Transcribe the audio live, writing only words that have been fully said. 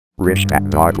Ridgeback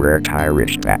Dog rare Thai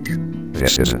Ridgeback.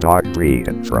 This is a dog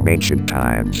breed from ancient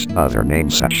times, other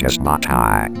names such as Mah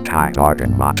Thai, Thai Dog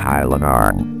and Mah Thai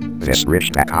Lanarn. This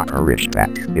Ridgeback or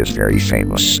Ridgeback is very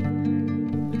famous.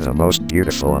 The most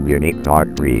beautiful and unique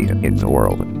dog breed in the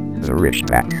world. The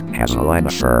Ridgeback has a line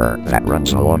of fur that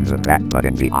runs along the back but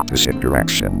in the opposite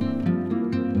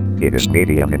direction. It is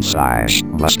medium in size,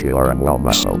 muscular and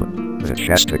well-muscled. The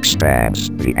chest expands,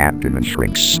 the abdomen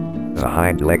shrinks. The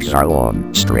hind legs are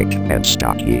long, straight, and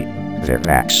stocky. Their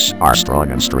backs are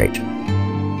strong and straight.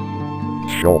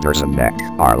 Shoulders and neck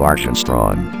are large and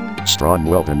strong.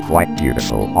 Strong-willed and quite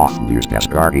beautiful, often used as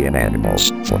guardian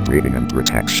animals for breeding and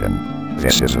protection.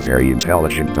 This is a very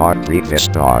intelligent dog breed. This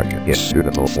dog is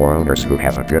suitable for owners who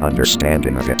have a good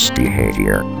understanding of its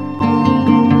behavior.